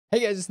Hey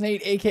guys, it's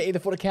Nate, aka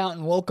TheFutAccountant,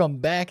 and welcome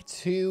back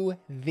to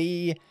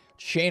the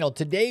channel.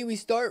 Today we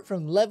start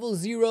from level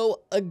 0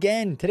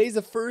 again. Today's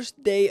the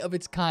first day of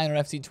its kind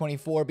on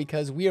FC24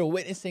 because we are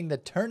witnessing the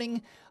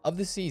turning of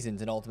the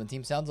seasons in Ultimate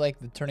Team. Sounds like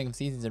the turning of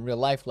seasons in real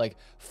life, like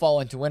fall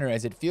into winter,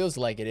 as it feels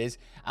like it is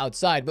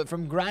outside. But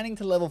from grinding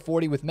to level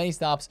 40 with many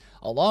stops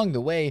along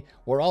the way,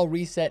 we're all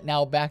reset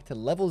now back to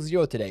level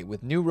 0 today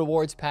with new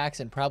rewards packs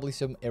and probably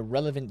some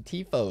irrelevant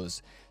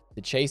TIFOs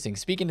to chasing.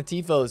 Speaking of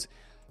TIFOs,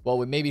 well,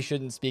 we maybe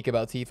shouldn't speak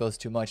about TIFOs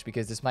too much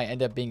because this might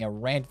end up being a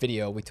rant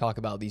video. We talk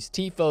about these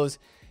TIFOs,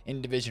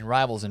 in-division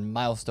rivals, and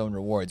milestone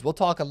rewards. We'll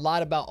talk a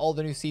lot about all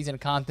the new season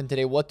content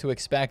today, what to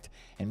expect,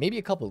 and maybe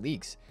a couple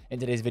leaks in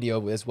today's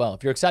video as well.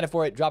 If you're excited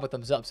for it, drop a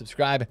thumbs up,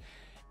 subscribe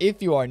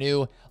if you are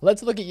new.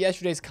 Let's look at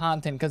yesterday's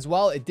content because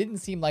while it didn't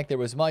seem like there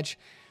was much,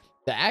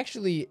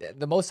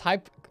 the most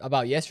hype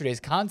about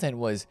yesterday's content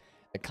was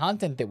the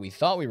content that we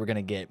thought we were going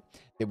to get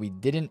that we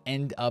didn't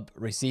end up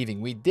receiving.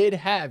 We did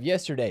have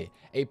yesterday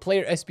a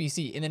player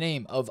SBC in the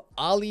name of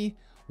Ollie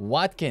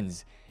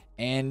Watkins,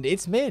 and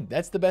it's mid.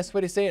 That's the best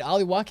way to say it.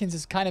 Ollie Watkins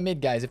is kind of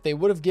mid, guys. If they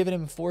would have given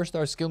him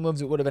 4-star skill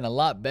moves, it would have been a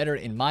lot better,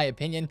 in my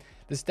opinion.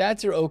 The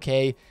stats are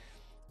okay.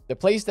 The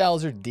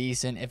playstyles are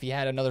decent. If he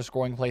had another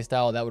scoring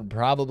playstyle, that would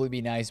probably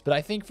be nice. But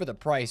I think for the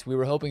price, we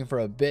were hoping for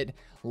a bit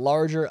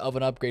larger of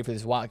an upgrade for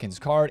this Watkins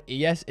card.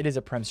 Yes, it is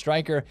a Prem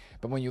striker,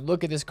 but when you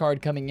look at this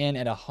card coming in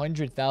at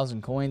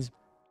 100,000 coins,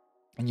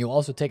 and you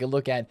also take a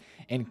look at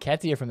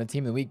Nketiah from the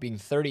Team of the Week being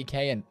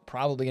 30K and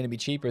probably going to be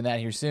cheaper than that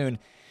here soon,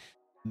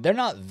 they're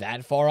not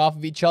that far off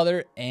of each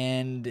other,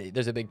 and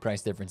there's a big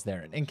price difference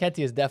there. And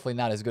Nketiah is definitely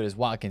not as good as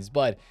Watkins,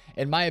 but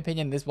in my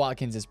opinion, this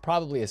Watkins is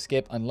probably a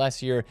skip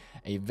unless you're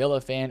a Villa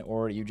fan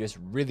or you just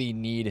really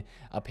need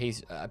a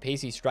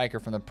pacey striker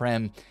from the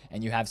Prem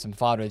and you have some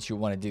fodder that you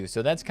want to do.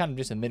 So that's kind of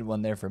just a mid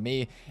one there for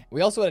me.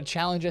 We also had a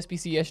challenge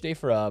SBC yesterday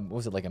for what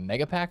was it, like a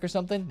mega pack or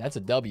something? That's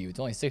a W. It's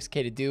only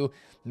 6K to do.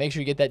 Make sure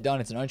you get that done.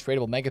 It's an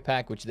untradeable mega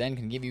pack, which then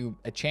can give you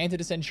a chance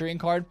at a Centurion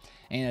card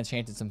and a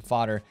chance at some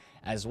fodder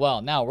as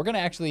well. Now, we're going to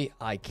actually,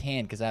 I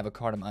can because I have a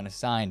card I'm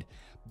unassigned,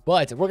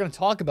 but we're going to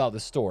talk about the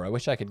store. I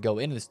wish I could go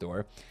into the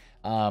store,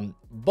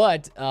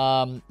 but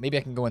maybe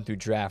I can go in through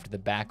draft the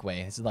back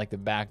way. This is like the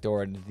back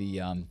door into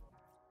the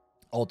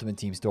Ultimate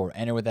Team store.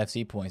 Enter with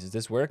FC points. Does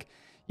this work?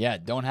 Yeah,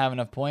 don't have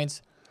enough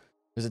points.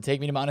 Does it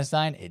take me to my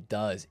unassigned? It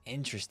does.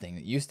 Interesting.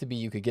 It used to be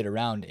you could get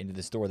around into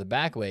the store the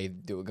back way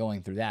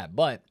going through that,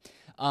 but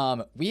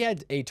we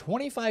had a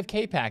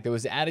 25K pack that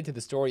was added to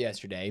the store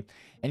yesterday,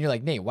 and you're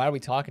like, Nate, why are we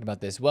talking about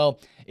this? Well,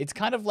 it's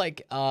kind of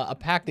like a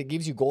pack that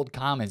gives you gold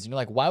commons, and you're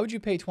like, why would you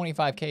pay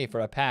 25K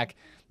for a pack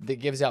that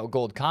gives out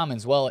gold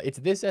commons? Well, it's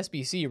this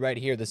SBC right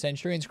here, the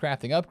Centurion's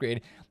Crafting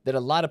Upgrade, that a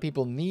lot of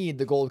people need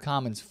the gold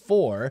commons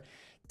for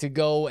to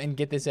go and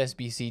get this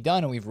SBC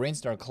done, and we've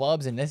rinsed our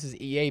clubs, and this is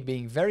EA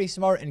being very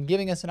smart and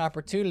giving us an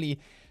opportunity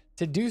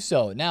to do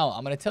so. Now,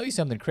 I'm going to tell you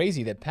something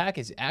crazy. That pack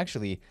is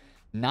actually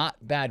not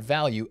bad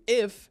value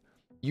if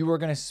you were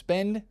going to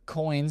spend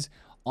coins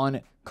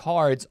on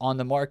cards on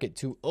the market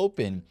to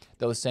open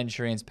those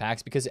Centurions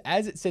packs, because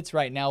as it sits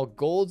right now,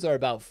 golds are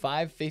about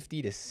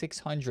 550 to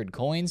 600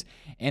 coins,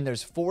 and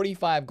there's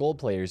 45 gold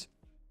players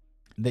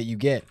that you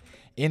get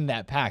in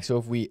that pack. So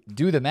if we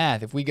do the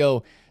math, if we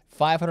go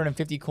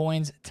 550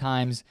 coins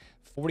times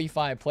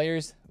 45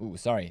 players, ooh,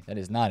 sorry, that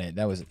is not it.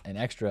 That was an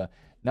extra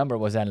number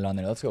was added on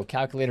there. Let's go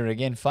calculator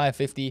again.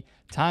 550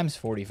 times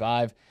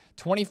 45,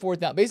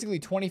 24,000, basically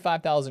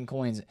 25,000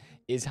 coins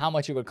is how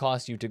much it would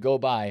cost you to go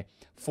buy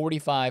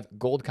 45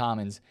 gold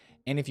commons.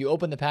 And if you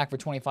open the pack for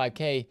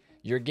 25K,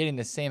 you're getting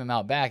the same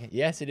amount back.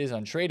 Yes, it is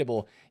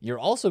untradeable. You're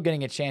also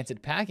getting a chance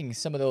at packing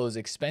some of those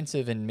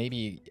expensive and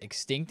maybe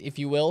extinct, if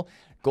you will,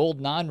 gold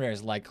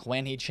non-rares like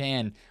Hwan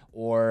Hee-chan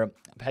or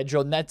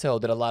Pedro Neto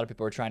that a lot of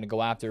people are trying to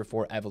go after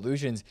for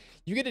evolutions.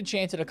 You get a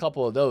chance at a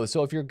couple of those.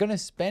 So if you're going to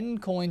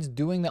spend coins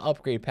doing the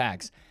upgrade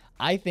packs,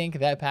 I think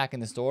that pack in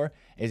the store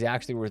is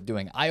actually worth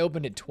doing. I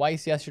opened it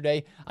twice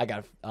yesterday. I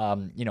got,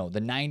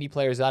 the 90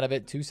 players out of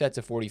it, 2 sets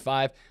of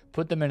 45,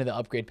 put them into the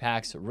upgrade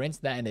packs,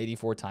 rinsed that into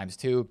 84 times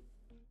 2.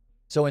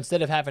 So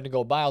instead of having to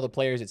go buy all the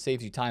players, it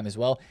saves you time as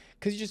well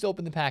because you just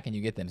open the pack and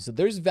you get them. So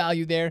there's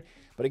value there.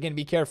 But again,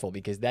 be careful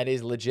because that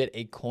is legit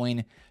a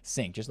coin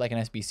sink. Just like an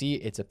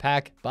SBC, it's a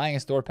pack. Buying a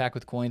store pack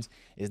with coins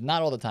is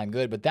not all the time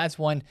good, but that's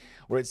one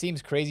where it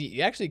seems crazy.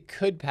 You actually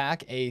could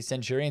pack a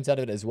Centurions out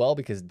of it as well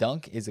because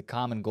Dunk is a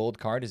common gold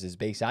card as his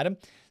base item.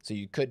 So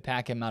you could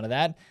pack him out of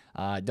that.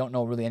 Don't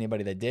know really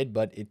anybody that did,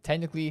 but it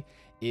technically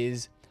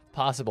is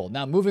possible.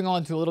 Now, moving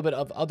on to a little bit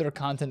of other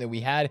content that we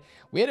had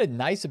a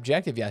nice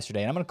objective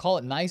yesterday, and I'm going to call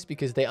it nice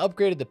because they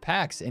upgraded the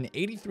packs in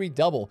 83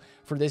 double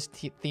for this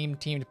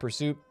teamed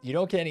pursuit. You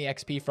don't get any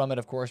XP from it.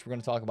 Of course, we're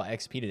going to talk about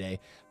XP today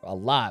a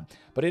lot,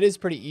 but it is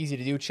pretty easy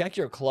to do. Check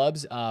your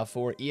clubs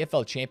for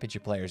EFL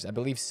championship players. I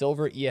believe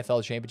silver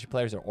EFL championship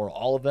players or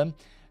all of them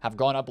have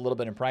gone up a little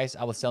bit in price.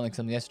 I was selling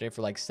some yesterday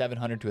for like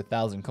 700 to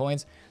 1,000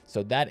 coins.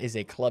 So that is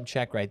a club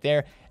check right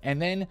there.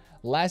 And then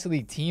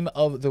lastly, team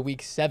of the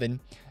week 7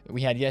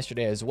 we had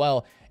yesterday as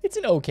well. It's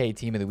an okay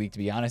team of the week, to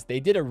be honest. They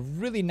did a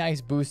really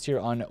nice boost here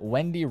on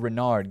Wendy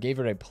Renard. Gave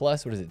her a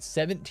plus,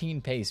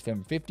 17 pace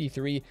from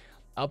 53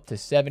 up to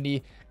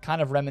 70,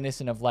 kind of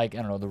reminiscent of like, I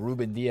don't know, the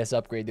Ruben Diaz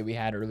upgrade that we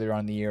had earlier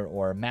on in the year,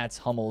 or Mats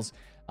Hummels.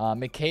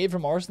 McCabe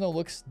from Arsenal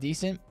looks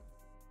decent.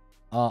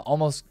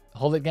 Almost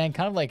hold it gang,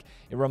 kind of like,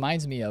 it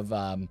reminds me of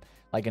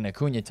like an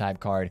Acuna type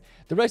card.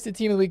 The rest of the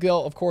team of the week,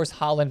 though, of course,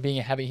 Haaland being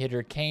a heavy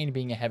hitter, Kane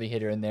being a heavy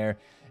hitter in there,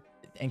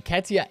 and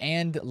Ketia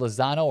and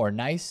Lozano are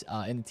nice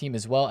in the team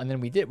as well. And then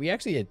we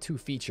actually had 2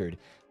 featured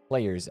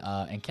players,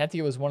 and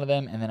Ketia was one of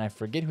them, and then I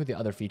forget who the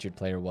other featured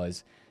player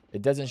was.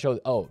 It doesn't show.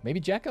 Oh,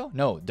 maybe Dzeko?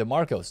 No,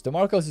 DeMarcos.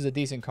 DeMarcos is a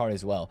decent card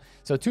as well.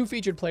 So 2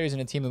 featured players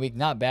in a team of the week.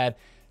 Not bad.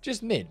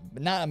 Just mid.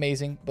 Not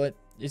amazing, but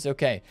it's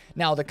okay.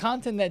 Now, the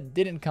content that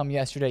didn't come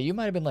yesterday, you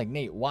might have been like,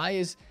 Nate, why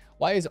is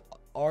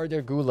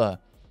Arda Güler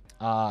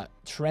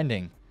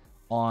trending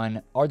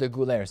on Arda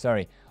Güler?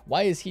 Sorry.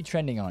 Why is he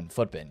trending on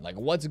Futbin? Like,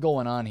 what's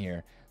going on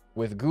here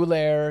with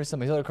Güler?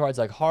 Some of these other cards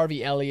like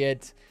Harvey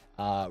Elliott,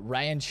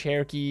 Ryan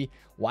Cherky.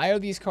 Why are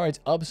these cards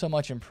up so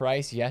much in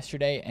price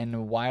yesterday,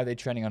 and why are they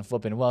trending on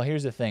Futbin? Well,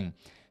 here's the thing.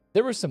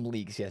 There were some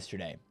leaks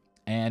yesterday,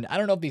 and I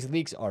don't know if these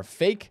leaks are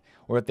fake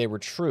or if they were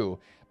true,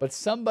 but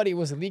somebody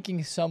was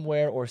leaking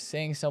somewhere or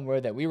saying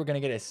somewhere that we were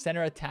going to get a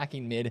center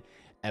attacking mid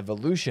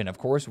evolution. Of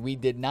course, we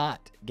did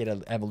not get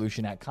an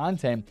evolution at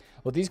content.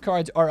 Well, these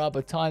cards are up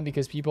a ton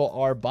because people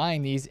are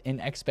buying these in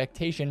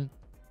expectation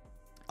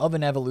of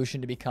an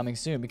evolution to be coming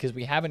soon, because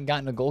we haven't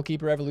gotten a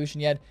goalkeeper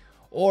evolution yet,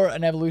 or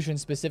an evolution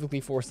specifically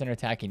for center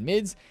attacking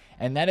mids,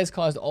 and that has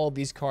caused all of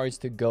these cards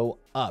to go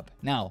up.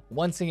 Now,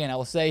 once again, I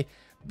will say,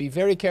 be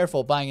very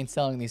careful buying and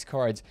selling these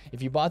cards.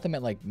 If you bought them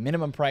at like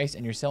minimum price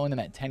and you're selling them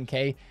at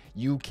 10K,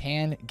 you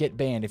can get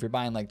banned if you're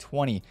buying like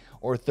 20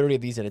 or 30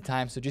 of these at a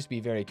time, so just be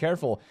very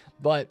careful.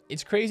 But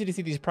it's crazy to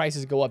see these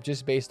prices go up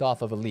just based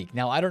off of a leak.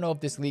 Now, I don't know if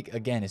this leak,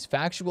 again, is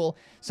factual.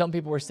 Some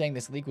people were saying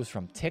this leak was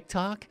from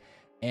TikTok,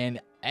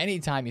 and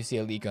anytime you see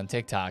a leak on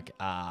TikTok,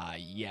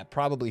 yeah,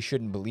 probably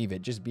shouldn't believe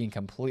it, just being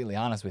completely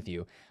honest with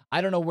you.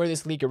 I don't know where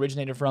this leak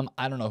originated from.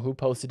 I don't know who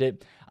posted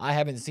it. I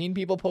haven't seen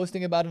people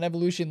posting about an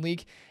evolution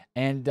leak,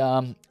 and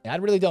I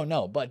really don't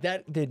know. But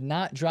that did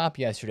not drop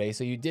yesterday,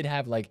 so you did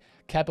have, like,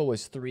 Kepa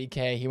was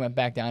 3K. He went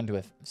back down to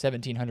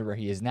 1,700 where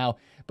he is now.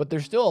 But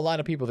there's still a lot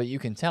of people that you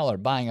can tell are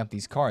buying up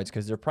these cards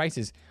because their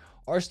prices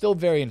are still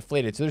very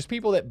inflated. So there's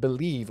people that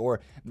believe,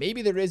 or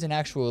maybe there is an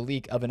actual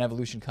leak of an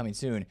evolution coming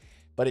soon,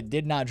 but it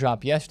did not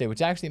drop yesterday,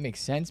 which actually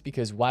makes sense,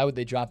 because why would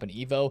they drop an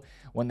Evo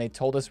when they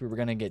told us we were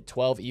going to get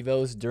 12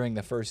 Evos during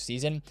the first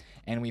season,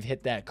 and we've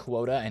hit that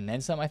quota and then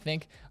some, I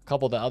think. A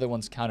couple of the other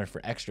ones counted for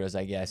extras,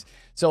 I guess.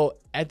 So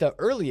at the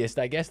earliest,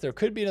 I guess there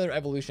could be another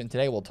evolution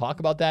today. We'll talk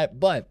about that,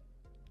 but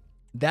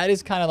that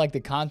is kind of like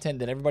the content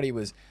that everybody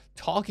was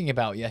talking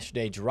about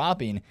yesterday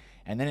dropping,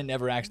 and then it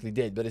never actually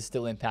did, but it's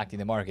still impacting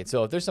the market.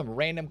 So if there's some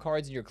random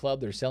cards in your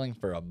club that are selling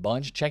for a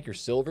bunch, check your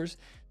silvers.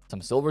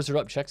 Some silvers are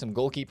up. Check some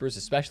goalkeepers,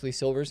 especially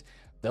silvers.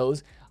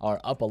 Those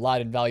are up a lot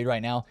in value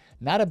right now.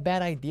 Not a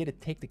bad idea to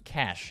take the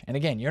cash. And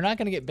again, you're not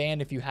going to get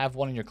banned if you have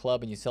one in your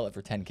club and you sell it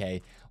for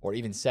 10K or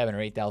even 7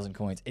 or 8,000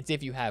 coins. It's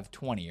if you have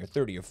 20 or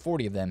 30 or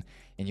 40 of them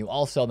and you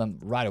all sell them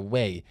right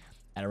away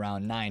at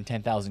around 9,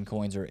 10,000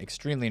 coins or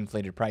extremely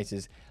inflated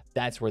prices.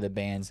 That's where the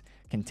bans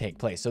can take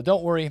place. So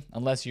don't worry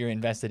unless you're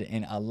invested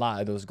in a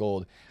lot of those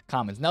gold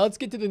commons. Now let's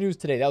get to the news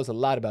today. That was a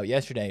lot about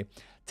yesterday.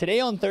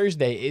 Today on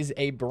Thursday is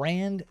a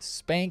brand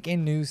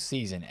spanking new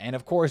season. And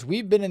of course,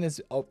 we've been in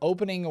this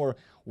opening, or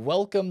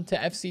welcome to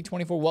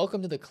FC24.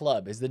 Welcome to the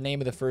club is the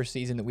name of the first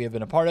season that we have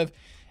been a part of.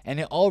 And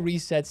it all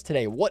resets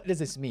today. What does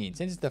this mean?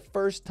 Since it's the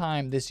first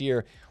time this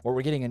year where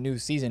we're getting a new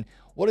season,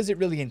 what does it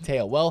really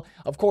entail? Well,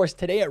 of course,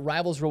 today at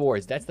Rivals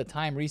Rewards, that's the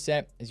time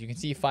reset. As you can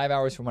see, 5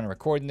 hours from when I'm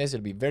recording this.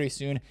 It'll be very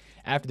soon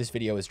after this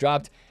video is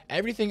dropped.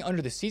 Everything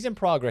under the Season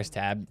Progress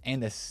tab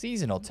and the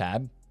Seasonal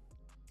tab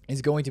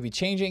is going to be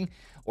changing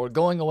or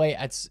going away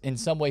in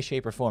some way,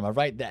 shape, or form. All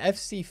right, the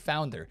FC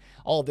Founder,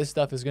 all of this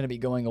stuff is going to be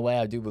going away,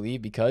 I do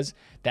believe, because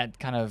that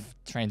kind of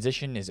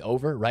transition is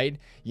over, right?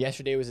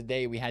 Yesterday was a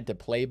day we had to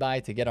play by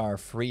to get our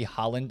free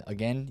Haaland.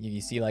 Again,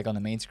 you see like on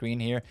the main screen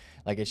here,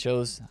 like it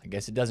shows, I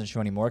guess it doesn't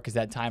show anymore because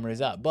that timer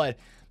is up, but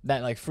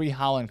that like free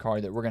Haaland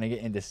card that we're going to get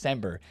in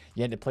December,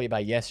 you had to play by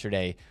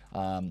yesterday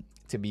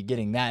to be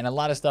getting that. And a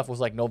lot of stuff was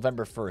like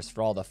November 1st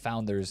for all the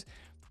Founders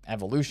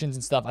evolutions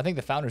and stuff. I think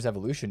the Founders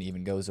evolution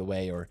even goes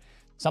away, or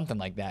something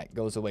like that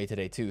goes away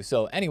today too.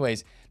 So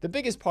anyways, the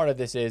biggest part of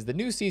this is the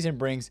new season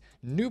brings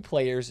new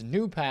players,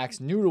 new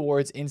packs, new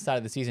rewards inside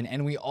of the season,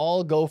 and we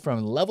all go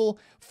from level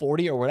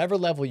 40 or whatever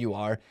level you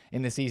are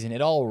in the season.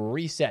 It all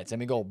resets and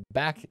we go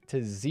back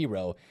to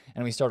 0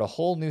 and we start a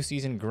whole new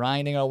season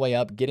grinding our way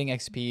up, getting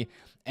XP.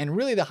 And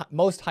really the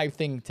most hype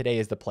thing today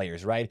is the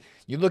players, right?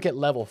 You look at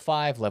level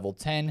 5, level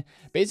 10,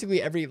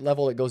 basically every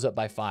level it goes up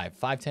by 5,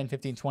 10,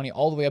 15, 20,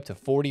 all the way up to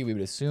 40. We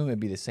would assume it'd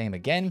be the same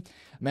again.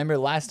 Remember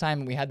last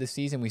time we had the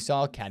season, season, we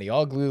saw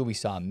Kadioglu, we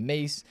saw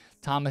Mace,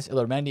 Thomas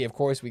Illermendi. Of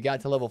course, we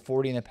got to level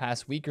 40 in the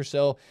past week or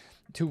so,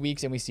 2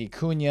 weeks, and we see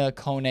Cunha,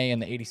 Kone,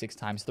 and the 86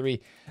 times 3.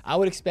 I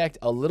would expect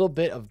a little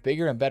bit of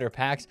bigger and better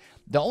packs.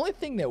 The only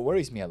thing that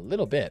worries me a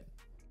little bit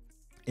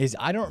is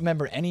I don't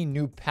remember any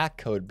new pack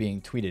code being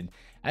tweeted.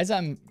 As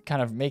I'm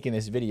kind of making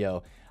this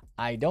video,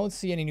 I don't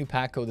see any new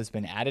pack code that's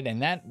been added,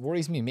 and that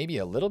worries me maybe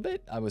a little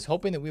bit. I was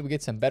hoping that we would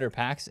get some better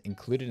packs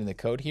included in the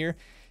code here.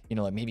 You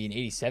know, like maybe an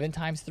 87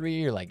 times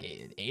 3 or like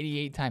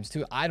 88 times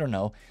 2. I don't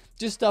know.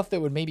 Just stuff that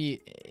would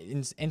maybe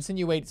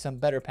insinuate some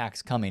better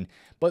packs coming.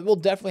 But we'll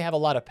definitely have a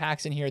lot of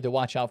packs in here to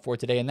watch out for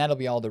today, and that'll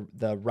be all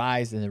the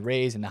rise and the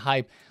raise and the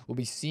hype. We'll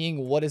be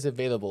seeing what is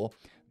available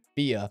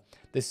via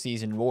the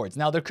season rewards.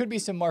 Now, there could be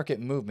some market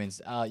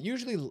movements.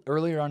 Usually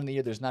earlier on in the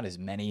year, there's not as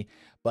many.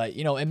 But,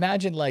 you know,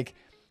 imagine like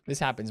this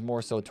happens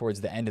more so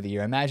towards the end of the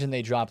year. Imagine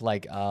they drop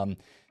like...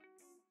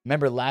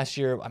 remember last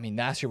year,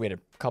 last year we had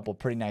a couple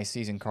pretty nice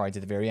season cards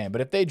at the very end. But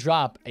if they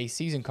drop a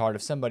season card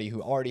of somebody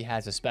who already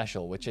has a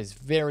special, which is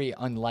very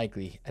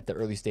unlikely at the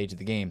early stage of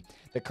the game,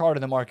 the card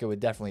in the market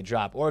would definitely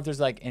drop. Or if there's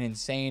like an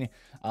insane,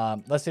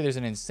 let's say there's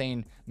an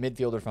insane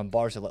midfielder from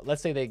Barca.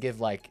 Let's say they give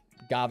like,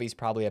 Gavi's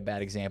probably a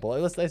bad example.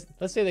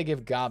 Let's say they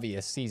give Gavi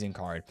a season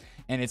card,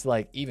 and it's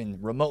like even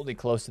remotely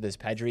close to this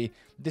Pedri.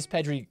 This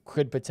Pedri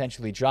could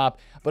potentially drop,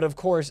 but of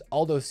course,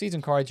 all those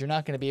season cards you're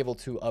not going to be able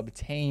to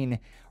obtain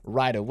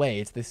right away.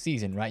 It's the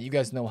season, right? You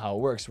guys know how it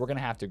works. We're going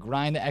to have to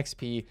grind the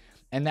XP,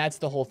 and that's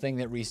the whole thing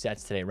that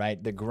resets today,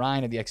 right? The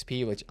grind of the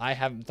XP, which I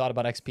haven't thought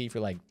about XP for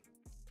like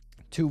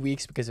 2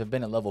 weeks because I've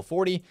been at level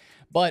 40,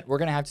 but we're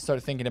going to have to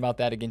start thinking about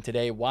that again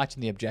today,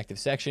 watching the objective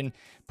section.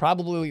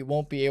 Probably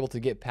won't be able to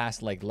get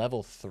past like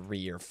level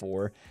 3 or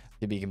 4,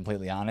 to be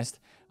completely honest,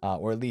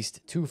 or at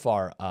least too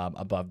far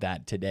above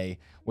that today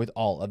with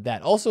all of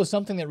that. Also,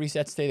 something that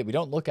resets today that we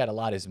don't look at a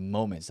lot is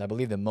moments. I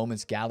believe the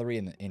moments gallery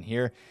in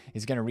here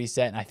is going to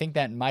reset, and I think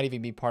that might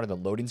even be part of the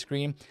loading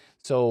screen.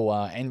 So,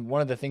 and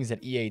one of the things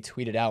that EA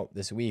tweeted out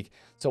this week.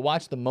 So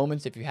watch the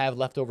moments if you have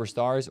leftover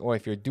stars, or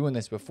if you're doing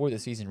this before the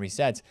season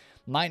resets,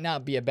 might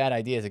not be a bad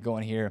idea to go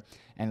in here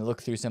and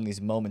look through some of these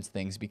moments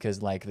things,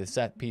 because like the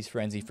set piece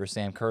frenzy for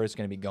Sam Kerr is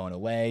going to be going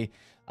away.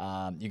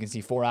 You can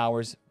see 4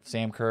 hours,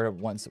 Sam Kerr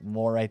once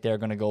more right there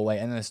going to go away.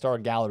 And then the star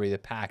gallery, the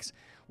packs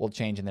will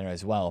change in there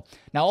as well.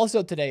 Now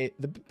also today,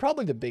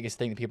 probably the biggest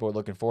thing that people are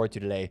looking forward to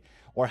today,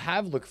 or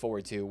have looked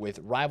forward to with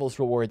Rivals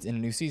rewards in a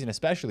new season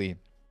especially,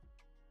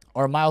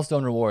 are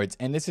milestone rewards.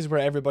 And this is where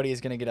everybody is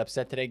going to get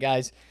upset today,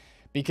 guys,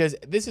 because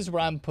this is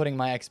where I'm putting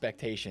my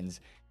expectations.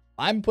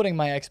 I'm putting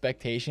my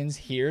expectations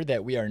here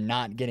that we are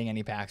not getting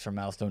any packs from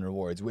milestone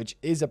rewards, which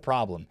is a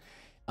problem.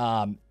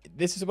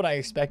 This is what I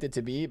expect it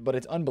to be, but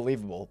it's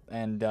unbelievable.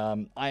 And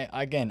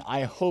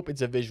I hope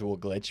it's a visual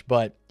glitch,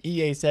 but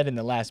EA said in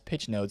the last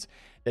pitch notes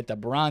that the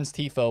bronze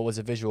Tifo was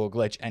a visual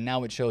glitch, and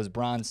now it shows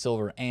bronze,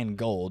 silver, and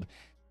gold.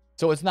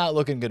 So it's not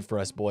looking good for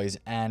us, boys.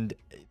 And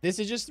this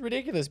is just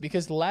ridiculous,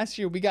 because last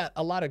year we got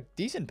a lot of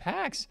decent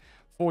packs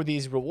for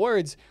these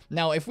rewards.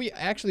 Now, if we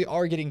actually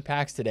are getting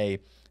packs today,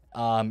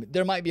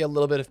 there might be a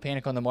little bit of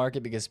panic on the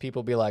market, because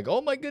people be like,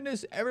 oh my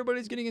goodness,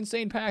 everybody's getting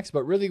insane packs.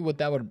 But really what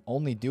that would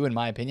only do, in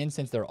my opinion,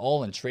 since they're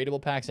all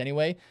untradeable packs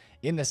anyway,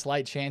 in the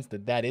slight chance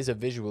that that is a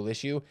visual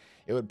issue,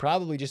 it would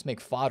probably just make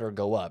fodder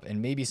go up,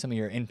 and maybe some of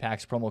your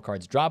in-packs promo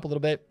cards drop a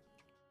little bit,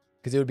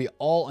 because it would be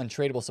all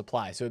untradeable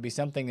supply. So it would be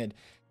something that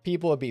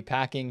people would be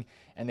packing,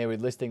 and they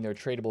would listing their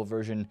tradable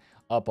version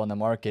up on the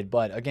market.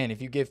 But again,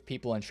 if you give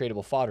people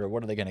untradeable fodder,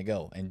 what are they going to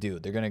go and do?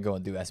 They're going to go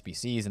and do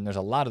SBCs, and there's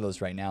a lot of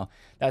those right now.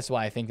 That's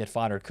why I think that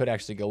fodder could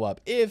actually go up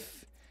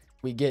if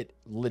we get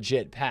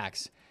legit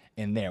packs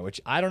in there,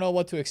 which I don't know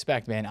what to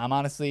expect, man.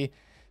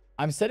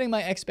 I'm setting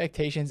my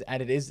expectations at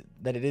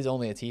that it is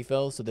only a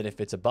Tifo, so that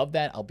if it's above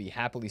that, I'll be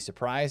happily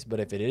surprised. But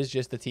if it is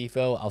just a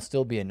Tifo, I'll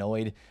still be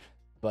annoyed,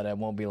 but I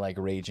won't be like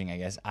raging, I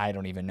guess. I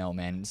don't even know,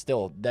 man.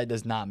 Still, that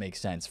does not make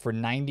sense. For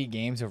 90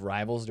 games of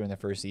Rivals during the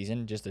first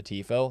season, just a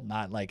Tifo,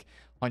 not like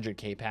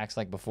 100k packs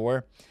like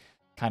before.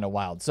 Kind of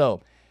wild.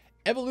 So,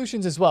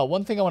 evolutions as well.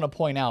 One thing I want to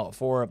point out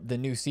for the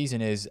new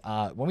season is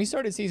when we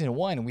started season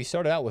 1, we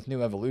started out with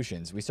new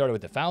evolutions. We started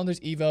with the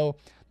Founders Evo,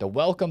 the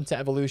Welcome to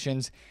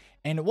Evolutions.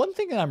 And one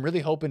thing that I'm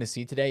really hoping to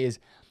see today is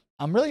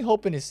I'm really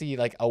hoping to see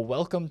like a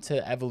Welcome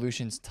to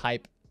Evolutions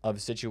type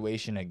of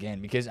situation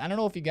again. Because I don't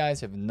know if you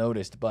guys have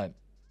noticed, but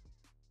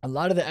a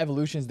lot of the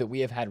evolutions that we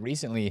have had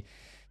recently,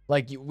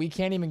 like we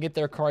can't even get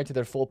their card to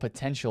their full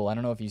potential. I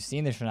don't know if you've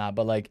seen this or not,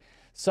 but like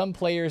some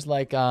players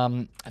like,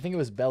 I think it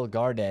was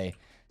Belgarde,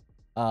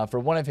 for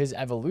one of his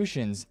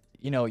evolutions,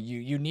 you know,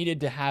 you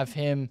needed to have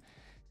him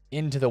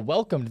into the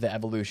Welcome to the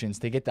Evolutions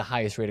to get the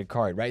highest rated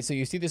card, right? So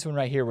you see this one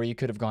right here where you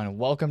could have gone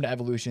Welcome to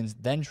Evolutions,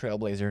 then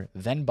Trailblazer,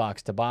 then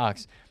Box to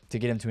Box to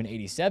get him to an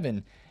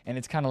 87. And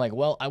it's kind of like,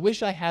 well, I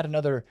wish I had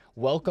another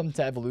Welcome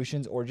to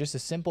Evolutions or just a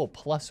simple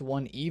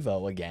 +1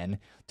 Evo again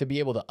to be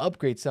able to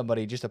upgrade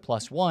somebody just a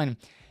 +1.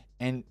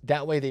 And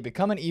that way they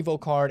become an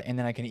Evo card, and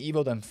then I can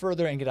Evo them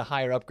further and get a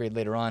higher upgrade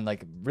later on.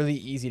 Like, really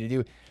easy to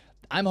do.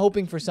 I'm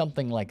hoping for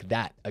something like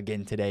that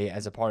again today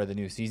as a part of the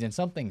new season.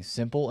 Something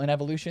simple in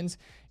evolutions.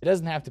 It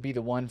doesn't have to be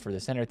the one for the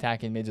center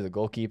attacking mids or the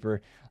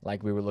goalkeeper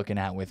like we were looking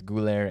at with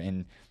Goulet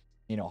and,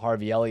 you know,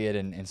 Harvey Elliott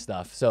and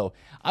stuff. So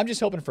I'm just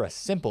hoping for a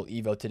simple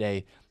Evo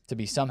today to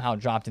be somehow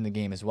dropped in the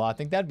game as well. I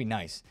think that'd be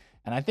nice.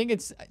 And I think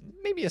it's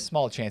maybe a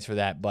small chance for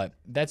that, but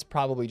that's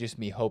probably just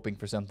me hoping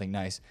for something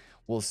nice.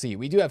 We'll see.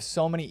 We do have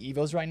so many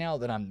Evos right now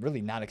that I'm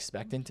really not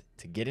expecting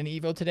to get an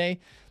Evo today,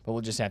 but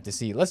we'll just have to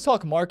see. Let's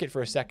talk market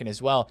for a second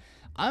as well.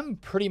 I'm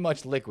pretty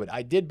much liquid.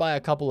 I did buy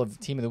a couple of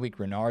Team of the Week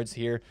Renards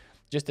here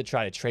just to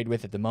try to trade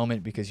with at the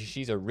moment because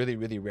she's a really,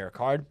 really rare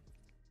card.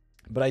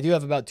 But I do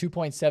have about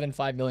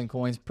 2.75 million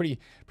coins, pretty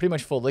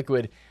much full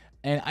liquid.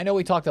 And I know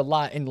we talked a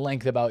lot in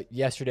length about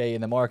yesterday in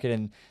the market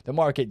and the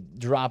market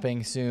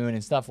dropping soon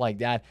and stuff like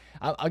that.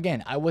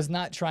 Again, I was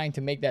not trying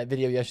to make that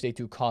video yesterday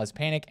to cause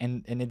panic,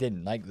 and it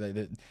didn't. Like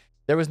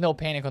there was no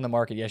panic on the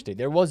market yesterday.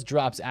 There was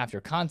drops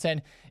after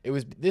content.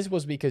 This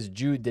was because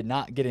Jude did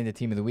not get into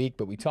Team of the Week,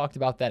 but we talked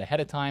about that ahead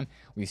of time.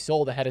 We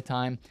sold ahead of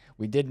time.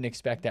 We didn't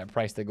expect that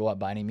price to go up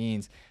by any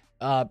means.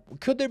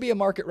 Could there be a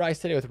market rise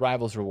today with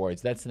Rivals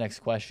rewards? That's the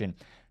next question.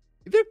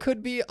 There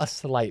could be a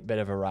slight bit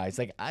of a rise.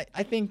 Like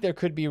I think there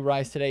could be a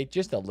rise today,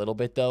 just a little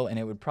bit though, and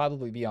it would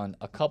probably be on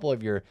a couple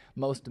of your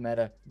most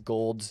meta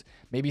golds,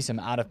 maybe some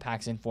out of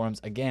packs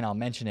informs. Again, I'll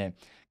mention it,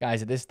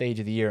 guys. At this stage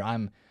of the year,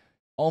 I'm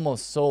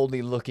almost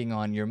solely looking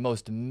on your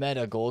most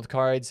meta gold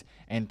cards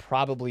and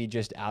probably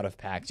just out of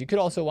packs. You could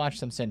also watch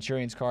some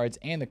Centurions cards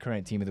and the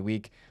current Team of the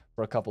Week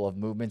for a couple of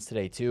movements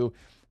today too.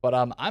 But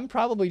I'm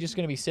probably just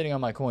going to be sitting on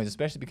my coins,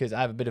 especially because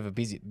I have a bit of a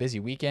busy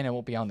weekend. I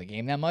won't be on the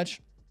game that much.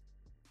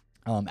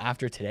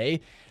 After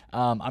today,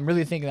 I'm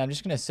really thinking I'm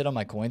just going to sit on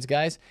my coins,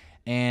 guys.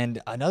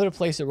 And another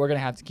place that we're going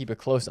to have to keep a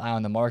close eye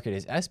on the market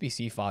is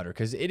SBC fodder,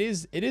 because it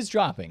is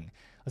dropping.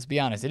 Let's be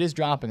honest, it is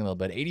dropping a little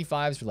bit.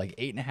 85s for like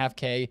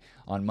 8.5K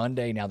on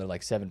Monday. Now they're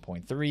like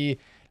 7.3.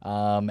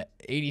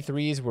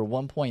 83s were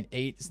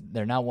 1.8.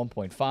 They're now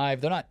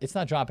 1.5. It's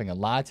not dropping a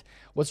lot.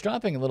 What's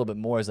dropping a little bit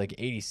more is like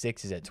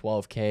 86 is at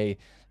 12K.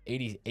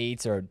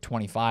 88s are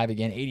 25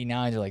 again.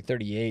 89s are like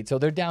 38. So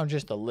they're down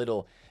just a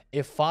little.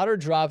 If fodder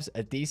drops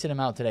a decent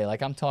amount today,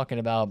 like I'm talking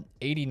about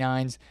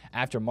 89s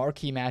after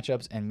marquee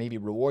matchups and maybe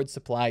reward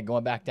supply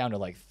going back down to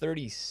like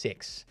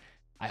 36.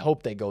 I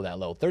hope they go that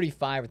low,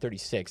 35 or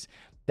 36.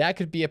 That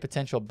could be a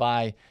potential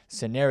buy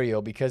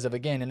scenario because of,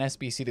 again, an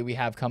SBC that we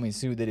have coming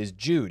soon that is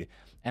Jude.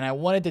 And I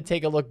wanted to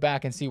take a look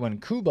back and see when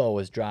Kubo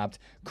was dropped.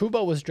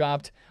 Kubo was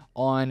dropped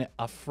on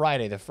a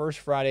Friday, the first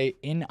Friday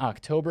in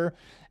October,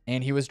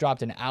 and he was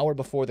dropped an hour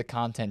before the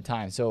content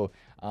time. So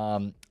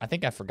I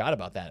think I forgot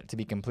about that, to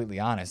be completely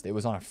honest. It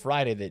was on a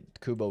Friday that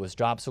Kubo was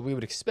dropped, so we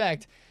would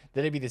expect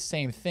that it'd be the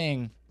same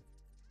thing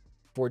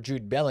for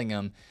Jude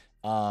Bellingham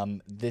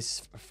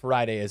this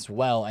Friday as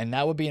well. And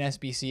that would be an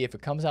SBC if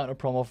it comes out in a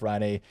promo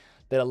Friday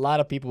that a lot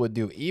of people would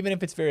do. Even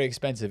if it's very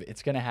expensive,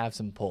 it's going to have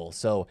some pull.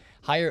 So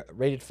higher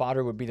rated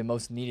fodder would be the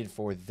most needed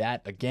for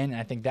that. Again,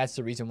 I think that's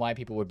the reason why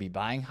people would be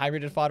buying high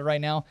rated fodder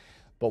right now.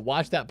 But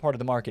watch that part of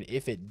the market.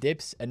 If it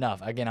dips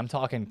enough, again, I'm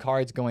talking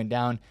cards going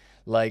down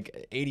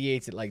like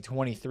 88s at like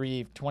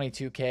 23,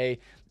 22K,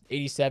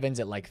 87s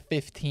at like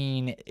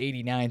 15,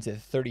 89s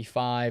at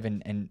 35,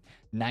 and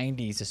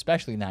 90s,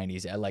 especially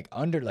 90s at like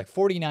under like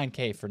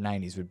 49K for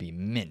 90s would be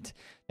mint.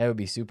 That would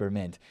be super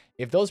mint.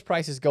 If those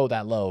prices go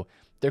that low,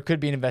 there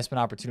could be an investment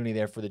opportunity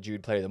there for the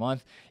Jude Player of the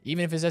Month.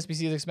 Even if his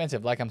SBC is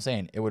expensive, like I'm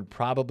saying, it would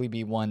probably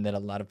be one that a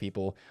lot of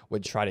people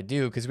would try to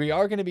do because we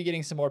are going to be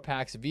getting some more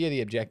packs via the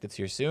objectives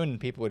here soon, and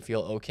people would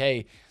feel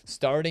okay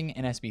starting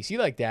an SBC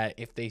like that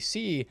if they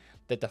see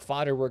that the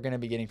fodder we're going to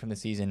be getting from the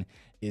season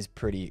is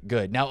pretty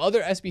good. Now,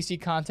 other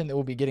SBC content that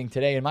we'll be getting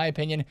today, in my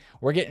opinion,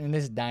 we're getting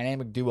this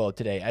dynamic duo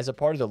today. As a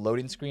part of the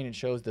loading screen, it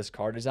shows this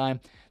card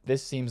design.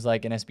 This seems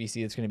like an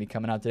SBC that's going to be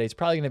coming out today. It's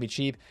probably going to be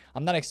cheap.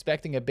 I'm not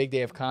expecting a big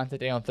day of content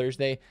day on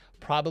Thursday.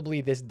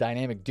 Probably this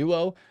dynamic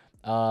duo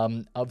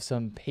of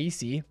some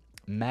pacey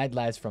Mad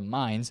Lads from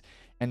Mines,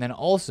 and then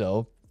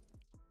also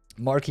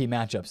marquee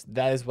matchups.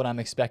 That is what I'm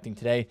expecting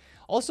today.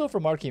 Also for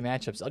marquee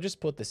matchups, I'll just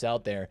put this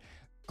out there.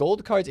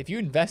 Gold cards, if you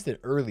invested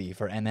early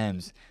for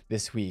MMs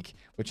this week,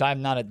 which I've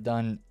not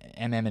done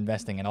MM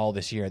investing at all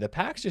this year, the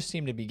packs just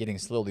seem to be getting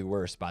slowly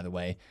worse, by the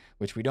way,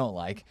 which we don't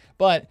like.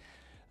 But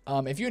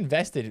if you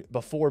invested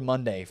before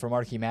Monday for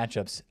marquee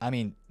matchups, I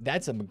mean,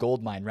 that's a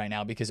gold mine right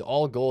now because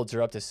all golds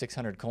are up to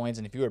 600 coins.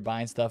 And if you were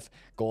buying stuff,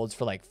 golds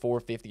for like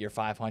 450 or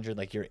 500,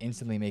 like you're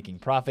instantly making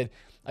profit.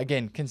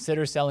 Again,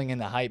 consider selling in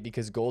the hype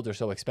because golds are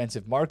so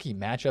expensive. Marquee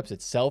matchups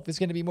itself is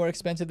going to be more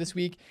expensive this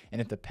week. And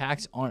if the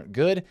packs aren't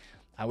good,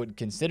 I would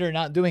consider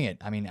not doing it.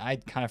 I mean, I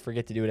kind of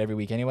forget to do it every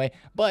week anyway,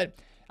 but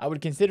I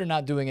would consider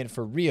not doing it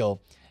for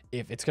real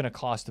if it's going to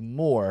cost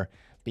more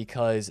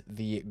because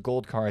the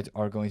gold cards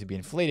are going to be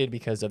inflated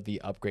because of the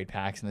upgrade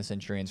packs and the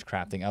Centurions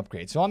crafting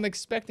upgrade. So I'm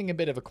expecting a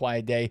bit of a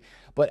quiet day,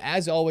 but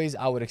as always,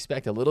 I would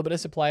expect a little bit of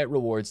supply at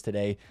rewards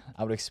today.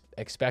 I would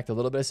expect a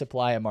little bit of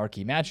supply at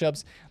marquee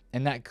matchups,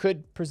 and that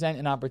could present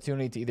an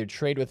opportunity to either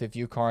trade with a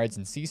few cards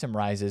and see some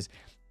rises.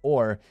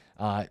 or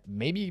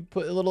maybe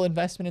put a little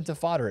investment into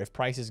fodder if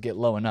prices get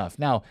low enough.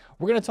 Now,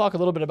 we're going to talk a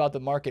little bit about the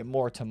market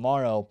more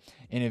tomorrow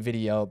in a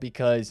video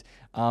because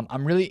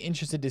I'm really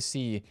interested to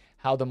see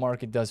how the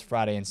market does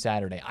Friday and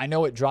Saturday. I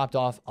know it dropped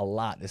off a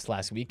lot this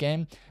last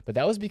weekend, but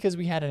that was because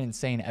we had an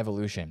insane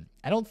evolution.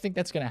 I don't think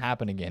that's going to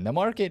happen again. The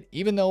market,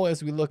 even though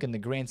as we look in the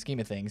grand scheme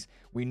of things,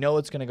 we know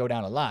it's going to go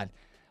down a lot,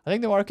 I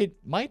think the market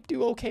might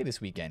do okay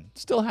this weekend.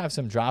 Still have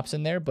some drops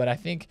in there, but I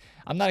think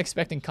I'm not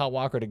expecting Kyle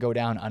Walker to go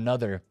down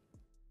another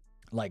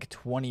like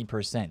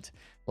 20%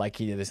 like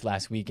he did this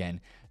last weekend.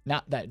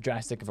 Not that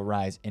drastic of a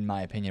rise, in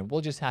my opinion.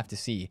 We'll just have to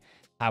see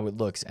how it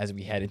looks as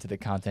we head into the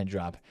content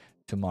drop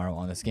tomorrow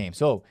on this game.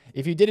 So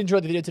if you did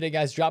enjoy the video today,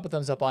 guys, drop a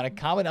thumbs up on it.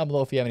 Comment down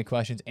below if you have any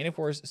questions. And of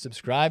course,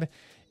 subscribe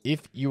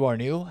if you are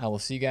new. I will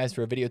see you guys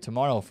for a video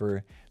tomorrow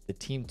for the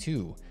Team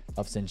 2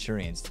 of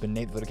Centurions. It's been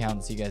Nate, the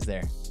FutAccountant. See you guys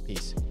there.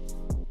 Peace.